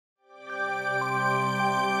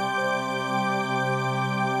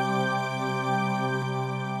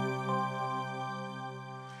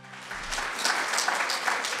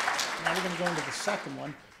go into the second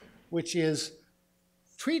one, which is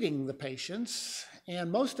treating the patients.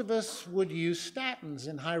 And most of us would use statins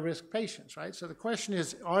in high-risk patients, right? So the question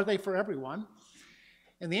is, are they for everyone?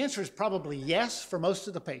 And the answer is probably yes for most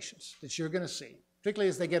of the patients that you're going to see. Particularly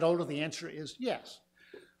as they get older, the answer is yes.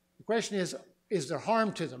 The question is there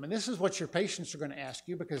harm to them? And this is what your patients are going to ask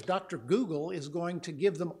you, because Dr. Google is going to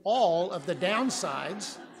give them all of the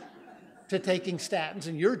downsides to taking statins,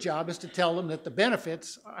 and your job is to tell them that the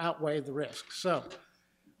benefits outweigh the risks. So,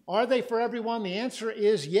 are they for everyone? The answer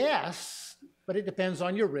is yes, but it depends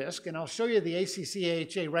on your risk, and I'll show you the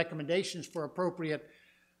ACC/AHA recommendations for appropriate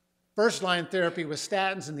first-line therapy with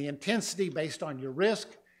statins and the intensity based on your risk.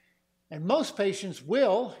 And most patients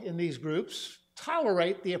will, in these groups,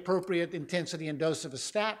 tolerate the appropriate intensity and dose of a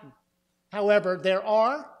statin. However, there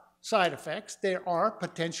are side effects, there are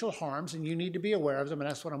potential harms, and you need to be aware of them, and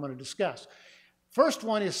that's what I'm going to discuss. First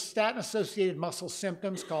one is statin-associated muscle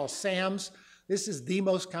symptoms called SAMS. This is the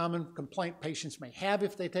most common complaint patients may have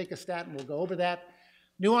if they take a statin. We'll go over that.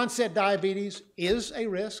 New onset diabetes is a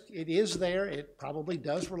risk. It is there. It probably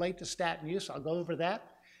does relate to statin use. I'll go over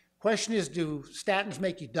that. Question is, do statins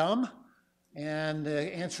make you dumb? And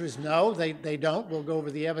the answer is no, they don't. We'll go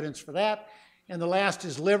over the evidence for that. And the last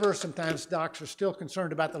is liver. Sometimes docs are still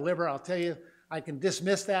concerned about the liver. I'll tell you, I can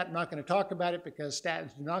dismiss that. I'm not going to talk about it because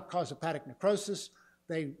statins do not cause hepatic necrosis.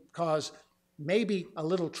 They cause maybe a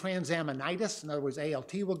little transaminitis. In other words,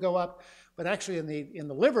 ALT will go up. But actually in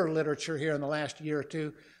the liver literature here in the last year or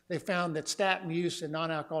two, they found that statin use in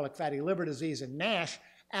non-alcoholic fatty liver disease and NASH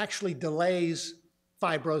actually delays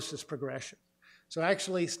fibrosis progression. So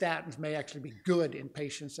actually statins may actually be good in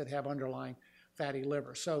patients that have underlying fatty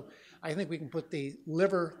liver. So I think we can put the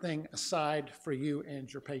liver thing aside for you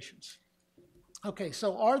and your patients. Okay,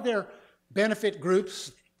 so are there benefit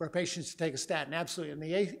groups for patients to take a statin? Absolutely. And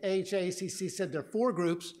the AHA-ACC said there are 4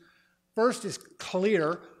 groups. First is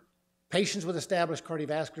clear. Patients with established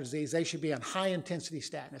cardiovascular disease, they should be on high-intensity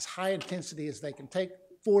statin, as high intensity as they can take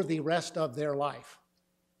for the rest of their life.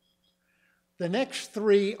 The next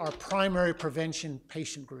 3 are primary prevention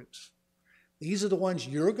patient groups. These are the ones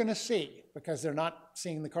you're going to see because they're not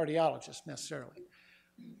seeing the cardiologist necessarily.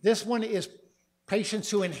 This one is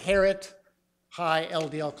patients who inherit high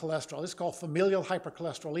LDL cholesterol. This is called familial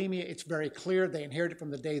hypercholesterolemia. It's very clear. They inherit it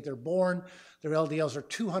from the day they're born. Their LDLs are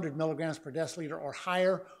 200 milligrams per deciliter or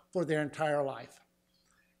higher for their entire life.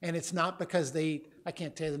 And it's not because they eat, I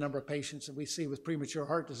can't tell you the number of patients that we see with premature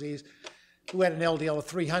heart disease who had an LDL of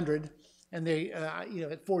 300 and they,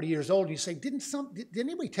 at 40 years old, you say, did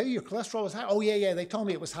anybody tell you your cholesterol was high? Oh, yeah, they told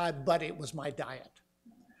me it was high, but it was my diet.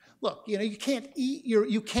 Look, you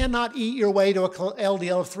cannot eat your way to a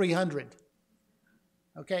LDL of 300.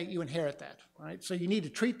 Okay, you inherit that, right? So you need to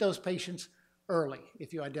treat those patients early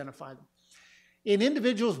if you identify them. In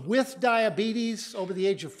individuals with diabetes over the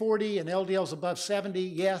age of 40 and LDLs above 70,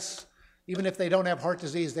 yes, even if they don't have heart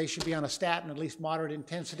disease, they should be on a statin, at least moderate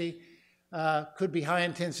intensity. Could be high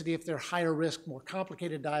intensity if they're higher risk, more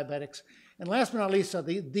complicated diabetics. And last but not least,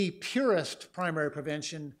 the purest primary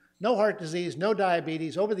prevention, no heart disease, no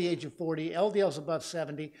diabetes, over the age of 40, LDLs above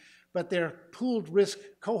 70, but their pooled risk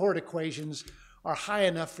cohort equations are high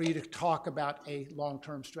enough for you to talk about a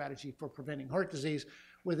long-term strategy for preventing heart disease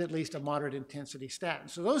with at least a moderate intensity statin.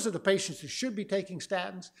 So those are the patients who should be taking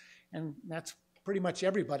statins, and that's pretty much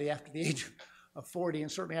everybody after the age of 40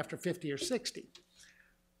 and certainly after 50 or 60.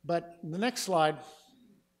 But in the next slide,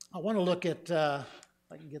 I want to look at, if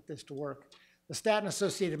I can get this to work, the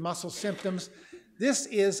statin-associated muscle symptoms. This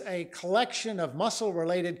is a collection of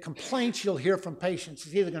muscle-related complaints you'll hear from patients.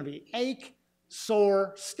 It's either going to be ache,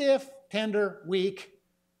 sore, stiff, tender, weak,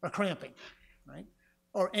 or cramping, right?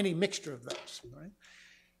 Or any mixture of those, right?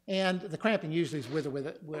 And the cramping usually is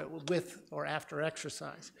with or after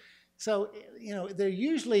exercise. So, they're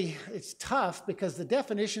usually, it's tough because the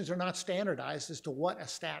definitions are not standardized as to what a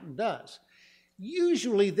statin does.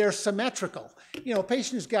 Usually they're symmetrical. A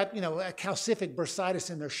patient who's got, a calcific bursitis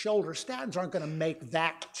in their shoulder, statins aren't going to make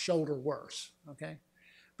that shoulder worse, okay?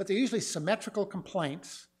 But they're usually symmetrical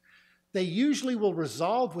complaints. They usually will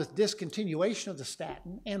resolve with discontinuation of the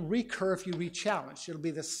statin and recur if you re-challenge. It'll be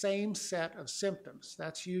the same set of symptoms.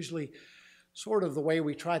 That's usually sort of the way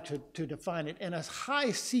we try to define it. And a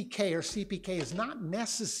high CK or CPK is not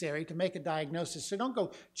necessary to make a diagnosis. So don't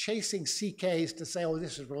go chasing CKs to say, oh,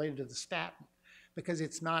 this is related to the statin, because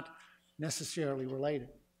it's not necessarily related.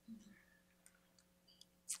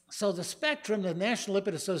 So the spectrum, the National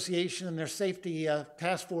Lipid Association and their safety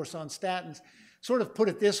task force on statins sort of put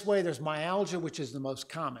it this way. There's myalgia, which is the most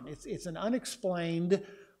common. It's an unexplained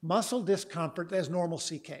muscle discomfort that has normal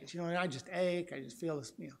CKs. I just ache, I just feel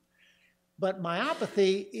this, But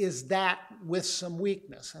myopathy is that with some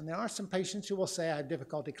weakness. And there are some patients who will say, I have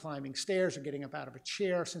difficulty climbing stairs or getting up out of a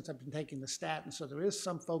chair since I've been taking the statin. So there is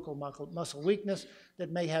some focal muscle weakness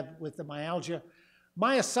that may have with the myalgia.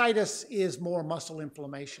 Myositis is more muscle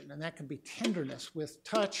inflammation, and that can be tenderness with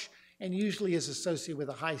touch and usually is associated with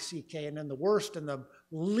a high CK. And then the worst and the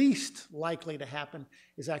least likely to happen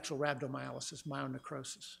is actual rhabdomyolysis,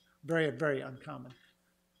 myonecrosis. Very, very uncommon.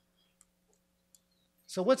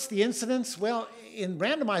 So what's the incidence? Well, in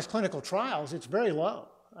randomized clinical trials, it's very low.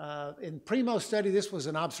 In Primo study, this was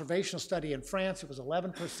an observational study in France. It was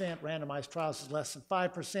 11%. Randomized trials is less than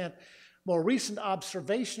 5%. More recent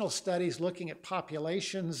observational studies looking at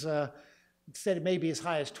populations said it may be as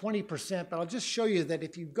high as 20%, but I'll just show you that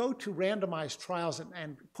if you go to randomized trials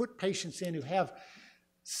and put patients in who have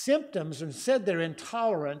symptoms and said they're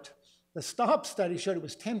intolerant, the STOP study showed it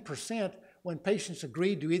was 10% when patients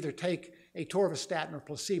agreed to either take atorvastatin or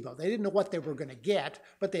placebo. They didn't know what they were going to get,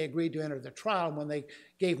 but they agreed to enter the trial. And when they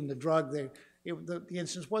gave them the drug, the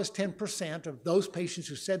incidence was 10% of those patients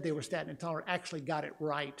who said they were statin intolerant actually got it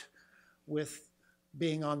right with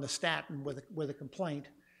being on the statin with a complaint.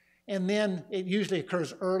 And then it usually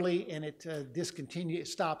occurs early and it it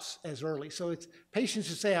stops as early. So it's patients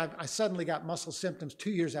who say, I suddenly got muscle symptoms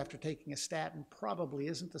 2 years after taking a statin, probably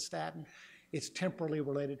isn't the statin. It's temporally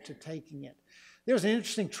related to taking it. There's an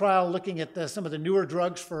interesting trial looking at some of the newer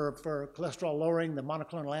drugs for cholesterol lowering, the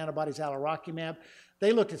monoclonal antibodies, alirocumab.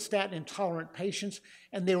 They looked at statin intolerant patients,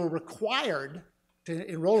 and they were required to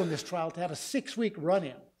enroll in this trial to have a 6-week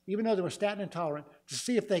run-in, even though they were statin intolerant, to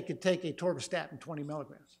see if they could take atorvastatin 20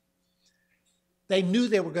 milligrams. They knew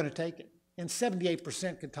they were going to take it, and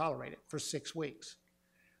 78% could tolerate it for 6 weeks.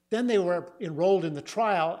 Then they were enrolled in the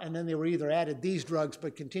trial, and then they were either added these drugs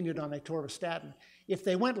but continued on atorvastatin. If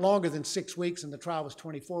they went longer than 6 weeks and the trial was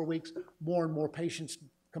 24 weeks, more and more patients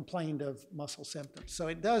complained of muscle symptoms. So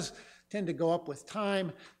it does tend to go up with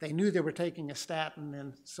time. They knew they were taking a statin,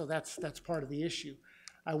 and so that's part of the issue.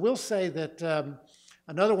 I will say that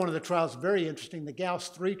another one of the trials, very interesting, the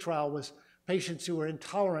GAUSS-3 trial, was patients who were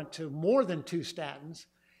intolerant to more than 2 statins,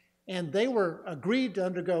 and they were agreed to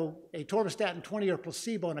undergo atorvastatin 20 or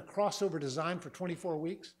placebo in a crossover design for 24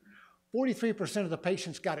 weeks. 43% of the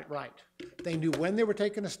patients got it right. They knew when they were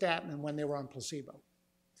taking a statin and when they were on placebo.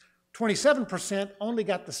 27% only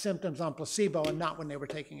got the symptoms on placebo and not when they were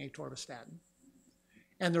taking atorvastatin.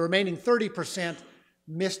 And the remaining 30%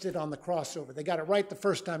 missed it on the crossover. They got it right the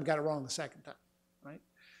first time, got it wrong the second time, right?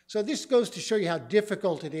 So this goes to show you how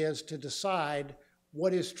difficult it is to decide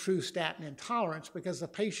what is true statin intolerance, because the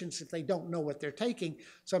patients, if they don't know what they're taking,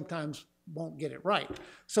 sometimes won't get it right.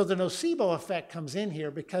 So the nocebo effect comes in here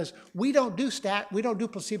because we don't do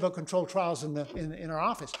placebo-controlled trials in our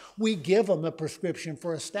office. We give them a prescription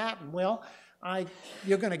for a statin. Well,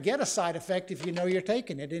 you're going to get a side effect if you know you're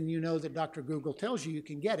taking it, and you know that Dr. Google tells you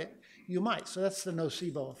can get it, you might. So that's the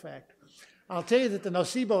nocebo effect. I'll tell you that the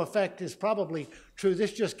nocebo effect is probably true.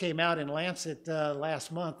 This just came out in Lancet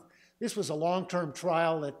last month. This was a long-term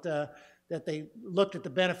trial that they looked at the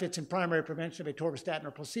benefits in primary prevention of atorvastatin or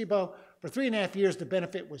placebo. For 3.5 years, the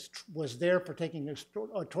benefit was there for taking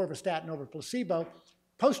atorvastatin over placebo.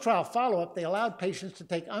 Post-trial follow-up, they allowed patients to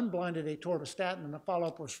take unblinded atorvastatin, and the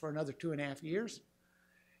follow-up was for another 2.5 years.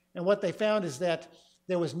 And what they found is that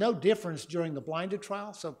there was no difference during the blinded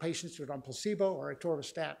trial, so patients who were on placebo or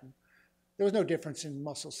atorvastatin, there was no difference in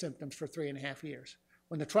muscle symptoms for 3.5 years.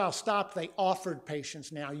 When the trial stopped, they offered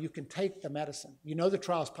patients now, you can take the medicine. You know the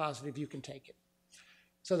trial's positive, you can take it.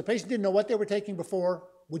 So the patient didn't know what they were taking before.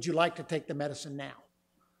 Would you like to take the medicine now?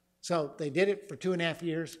 So they did it for 2.5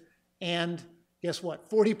 years, and guess what?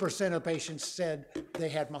 40% of patients said they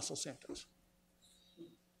had muscle symptoms.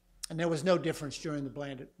 And there was no difference during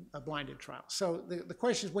the blinded trial. So the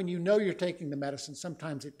question is, when you know you're taking the medicine,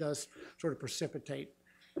 sometimes it does sort of precipitate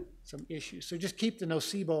some issues. So just keep the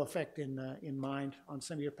nocebo effect in mind on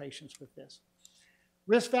some of your patients with this.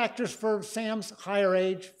 Risk factors for SAMs: higher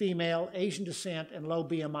age, female, Asian descent, and low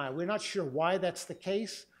BMI. We're not sure why that's the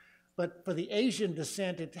case, but for the Asian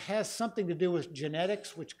descent, it has something to do with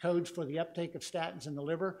genetics, which codes for the uptake of statins in the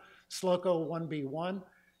liver. SLOCO 1B1,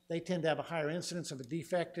 they tend to have a higher incidence of a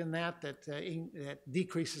defect in that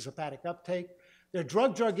decreases hepatic uptake. There are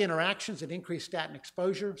drug-drug interactions that increase statin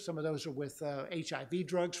exposure. Some of those are with HIV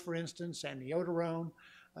drugs, for instance, and amiodarone,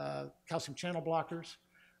 calcium channel blockers.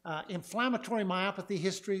 Inflammatory myopathy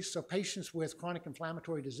history, so patients with chronic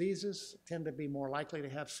inflammatory diseases tend to be more likely to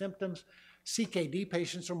have symptoms. CKD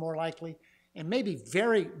patients are more likely, and maybe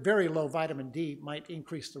very, very low vitamin D might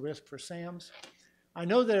increase the risk for SAMs. I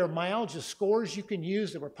know there are myalgia scores you can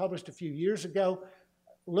use that were published a few years ago.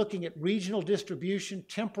 looking at regional distribution,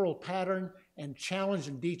 temporal pattern, and challenge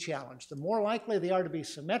and de-challenge. The more likely they are to be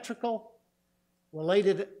symmetrical,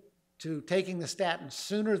 related to taking the statin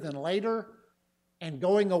sooner than later, and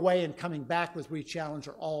going away and coming back with re-challenge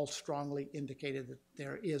are all strongly indicated that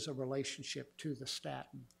there is a relationship to the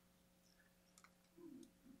statin.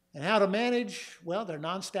 And how to manage? Well, they're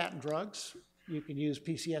non-statin drugs. You can use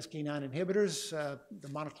PCSK9 inhibitors, the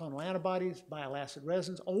monoclonal antibodies, bile acid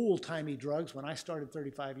resins, old-timey drugs when I started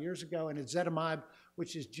 35 years ago, and ezetimibe,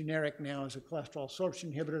 which is generic now as a cholesterol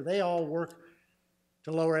absorption inhibitor. They all work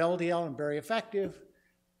to lower LDL and very effective.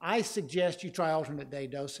 I suggest you try alternate day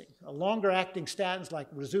dosing. Longer-acting statins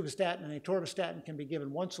like rosuvastatin and atorvastatin can be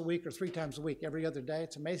given once a week or 3 times a week, every other day.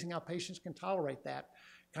 It's amazing how patients can tolerate that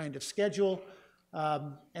kind of schedule.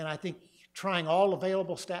 And I think trying all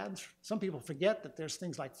available statins, some people forget that there's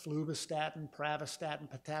things like fluvastatin, pravastatin,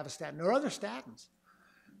 pitavastatin, or other statins.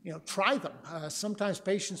 You know, try them. Sometimes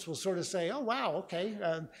patients will sort of say, oh, wow, okay.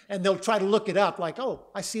 And they'll try to look it up like, oh,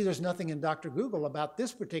 I see there's nothing in Dr. Google about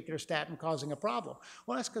this particular statin causing a problem.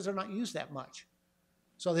 Well, that's because they're not used that much.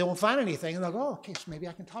 So they won't find anything, and they'll go, oh, okay, so maybe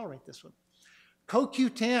I can tolerate this one.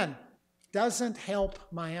 CoQ10 doesn't help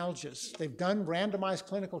myalgias. They've done randomized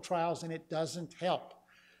clinical trials, and it doesn't help.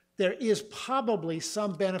 There is probably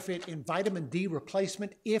some benefit in vitamin D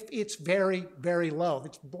replacement if it's very, very low. If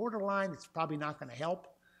it's borderline, it's probably not going to help.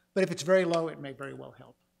 But if it's very low, it may very well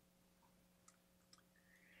help.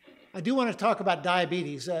 I do want to talk about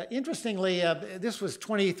diabetes. Interestingly, this was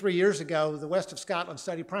 23 years ago. The West of Scotland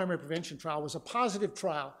study primary prevention trial was a positive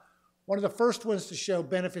trial. One of the first ones to show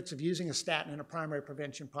benefits of using a statin in a primary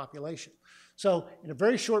prevention population. So in a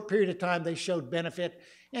very short period of time, they showed benefit.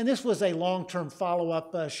 And this was a long-term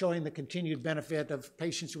follow-up showing the continued benefit of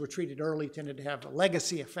patients who were treated early tended to have a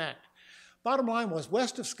legacy effect. Bottom line was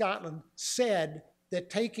West of Scotland said that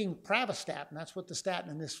taking pravastatin, that's what the statin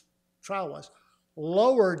in this trial was,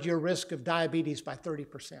 lowered your risk of diabetes by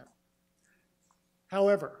 30%.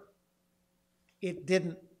 However, it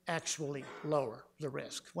didn't actually lower the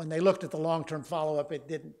risk. When they looked at the long-term follow-up, it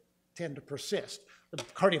didn't tend to persist. The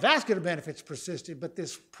cardiovascular benefits persisted, but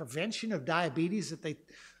this prevention of diabetes that they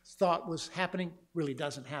thought was happening really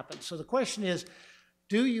doesn't happen. So the question is,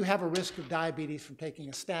 do you have a risk of diabetes from taking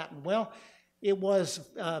a statin? Well, it was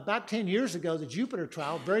about 10 years ago, the Jupiter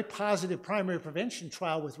trial, very positive primary prevention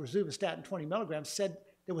trial with rosuvastatin 20 milligrams, said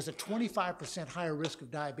there was a 25% higher risk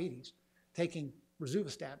of diabetes taking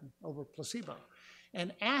rosuvastatin over placebo.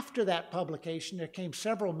 And after that publication, there came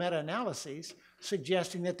several meta-analyses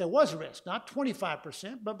suggesting that there was a risk, not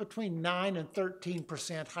 25%, but between 9 and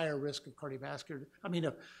 13% higher risk of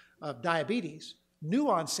of diabetes, new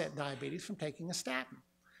onset diabetes from taking a statin.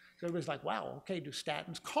 So everybody's like, wow, okay, do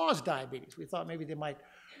statins cause diabetes? We thought maybe they might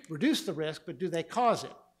reduce the risk, but do they cause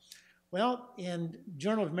it? Well, in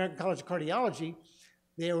Journal of American College of Cardiology,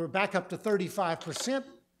 they were back up to 35%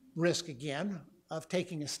 risk again of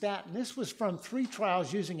taking a statin. This was from 3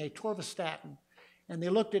 trials using atorvastatin, and they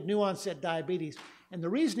looked at new onset diabetes. And the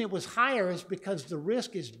reason it was higher is because the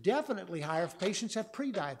risk is definitely higher if patients have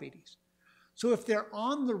prediabetes. So if they're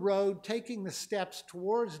on the road taking the steps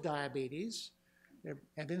towards diabetes, they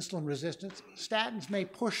have insulin resistance, statins may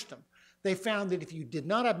push them. They found that if you did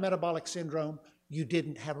not have metabolic syndrome, you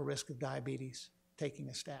didn't have a risk of diabetes taking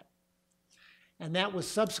a statin. And that was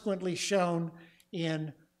subsequently shown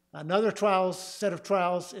in another set of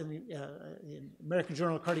trials in the American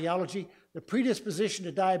Journal of Cardiology. The predisposition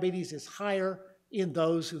to diabetes is higher in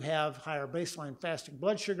those who have higher baseline fasting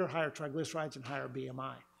blood sugar, higher triglycerides, and higher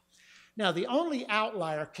BMI. Now, the only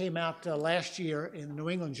outlier came out last year in the New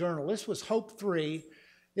England Journal. This was HOPE-3.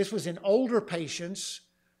 This was in older patients,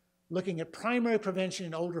 looking at primary prevention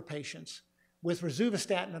in older patients with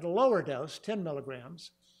rosuvastatin at a lower dose, 10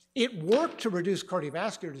 milligrams. It worked to reduce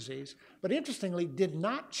cardiovascular disease, but interestingly, did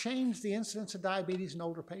not change the incidence of diabetes in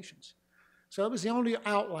older patients. So it was the only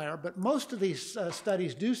outlier, but most of these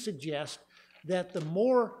studies do suggest that the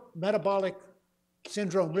more metabolic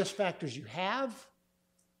syndrome risk factors you have,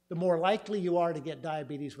 the more likely you are to get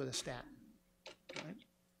diabetes with a statin. Right?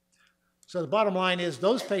 So the bottom line is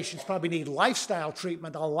those patients probably need lifestyle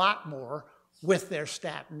treatment a lot more with their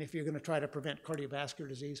statin if you're going to try to prevent cardiovascular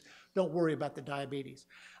disease. Don't worry about the diabetes.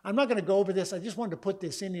 I'm not going to go over this. I just wanted to put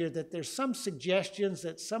this in here that there's some suggestions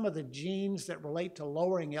that some of the genes that relate to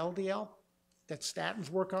lowering LDL that statins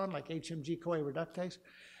work on, like HMG-CoA reductase,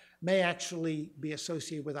 may actually be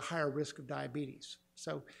associated with a higher risk of diabetes.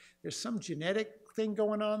 So there's some genetic thing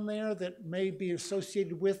going on there that may be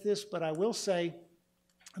associated with this, but I will say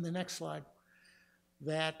on the next slide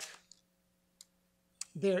that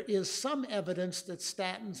there is some evidence that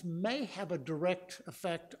statins may have a direct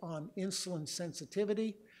effect on insulin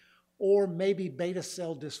sensitivity or maybe beta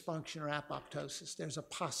cell dysfunction or apoptosis. There's a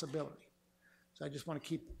possibility. So I just want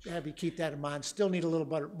to have you keep that in mind. Still need a little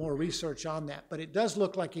bit more research on that. But it does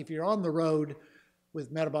look like if you're on the road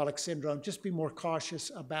with metabolic syndrome, just be more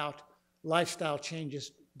cautious about lifestyle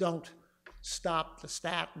changes. Don't stop the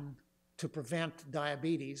statin to prevent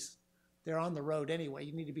diabetes. They're on the road anyway.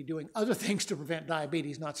 You need to be doing other things to prevent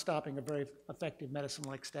diabetes, not stopping a very effective medicine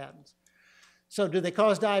like statins. So do they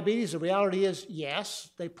cause diabetes? The reality is,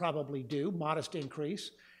 yes, they probably do, modest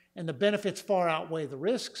increase. And the benefits far outweigh the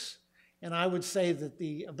risks. And I would say that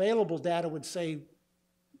the available data would say,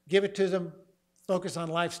 give it to them, focus on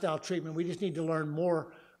lifestyle treatment. We just need to learn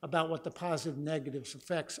more about what the positive and negative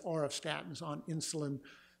effects are of statins on insulin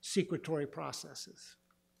secretory processes.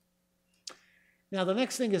 Now, the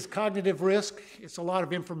next thing is cognitive risk. It's a lot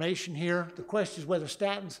of information here. The question is whether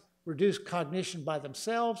statins reduce cognition by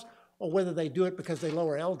themselves or whether they do it because they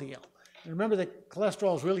lower LDL. And remember that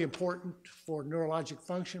cholesterol is really important for neurologic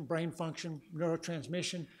function, brain function,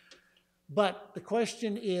 neurotransmission. But the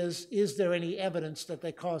question is there any evidence that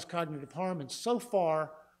they cause cognitive harm? And so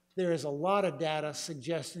far, there is a lot of data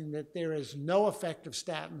suggesting that there is no effect of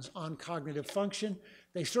statins on cognitive function.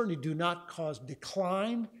 They certainly do not cause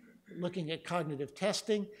decline, looking at cognitive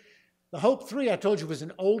testing. The HOPE-3, I told you, was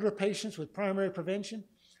in older patients with primary prevention.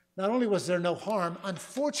 Not only was there no harm,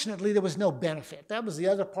 unfortunately, there was no benefit. That was the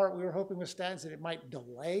other part we were hoping with statins, that it might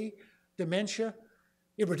delay dementia.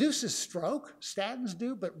 It reduces stroke, statins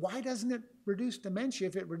do, but why doesn't it reduce dementia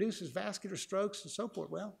if it reduces vascular strokes and so forth?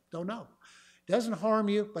 Well, don't know. It doesn't harm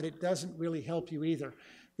you, but it doesn't really help you either.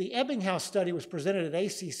 The Ebbinghaus study was presented at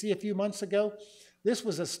ACC a few months ago. This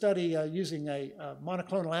was a study using a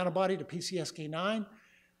monoclonal antibody to PCSK9.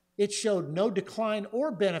 It showed no decline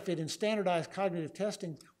or benefit in standardized cognitive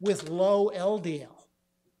testing with low LDL.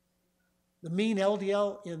 The mean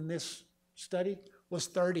LDL in this study was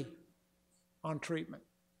 30 on treatment.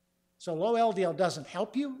 So low LDL doesn't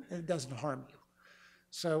help you and it doesn't harm you.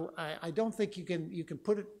 So I don't think you can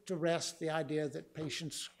put it to rest the idea that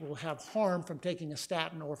patients will have harm from taking a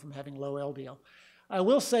statin or from having low LDL. I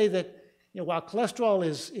will say that while cholesterol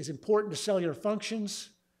is important to cellular functions,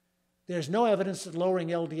 there's no evidence that lowering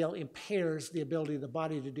LDL impairs the ability of the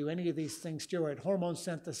body to do any of these things, steroid hormone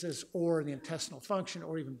synthesis or the intestinal function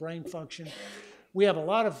or even brain function. We have a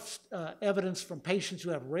lot of evidence from patients who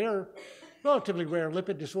have relatively rare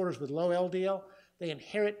lipid disorders with low LDL. They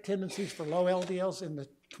inherit tendencies for low LDLs in the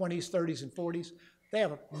 20s, 30s, and 40s. They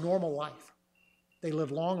have a normal life. They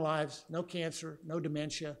live long lives, no cancer, no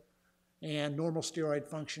dementia, and normal steroid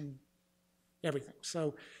function, everything.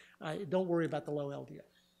 So don't worry about the low LDL.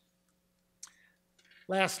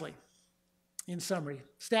 Lastly, in summary,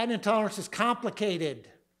 statin intolerance is complicated.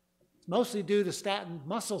 It's mostly due to statin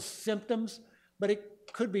muscle symptoms, but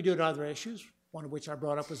it could be due to other issues, one of which I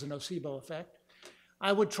brought up was the nocebo effect.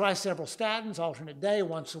 I would try several statins, alternate day,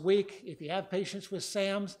 once a week, if you have patients with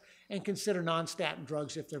SAMs, and consider non-statin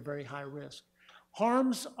drugs if they're very high risk.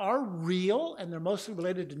 Harms are real, and they're mostly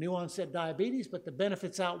related to new onset diabetes, but the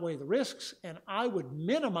benefits outweigh the risks, and I would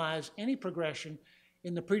minimize any progression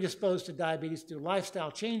in the predisposed to diabetes through lifestyle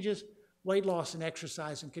changes, weight loss, and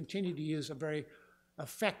exercise, and continue to use a very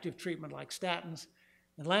effective treatment like statins.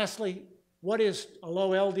 And lastly, what is a low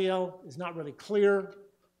LDL is not really clear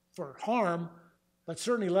for harm, but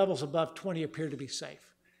certainly levels above 20 appear to be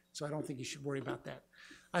safe. So I don't think you should worry about that.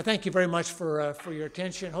 I thank you very much for your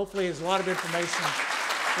attention. Hopefully there's a lot of information.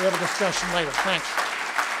 We'll have a discussion later. Thanks.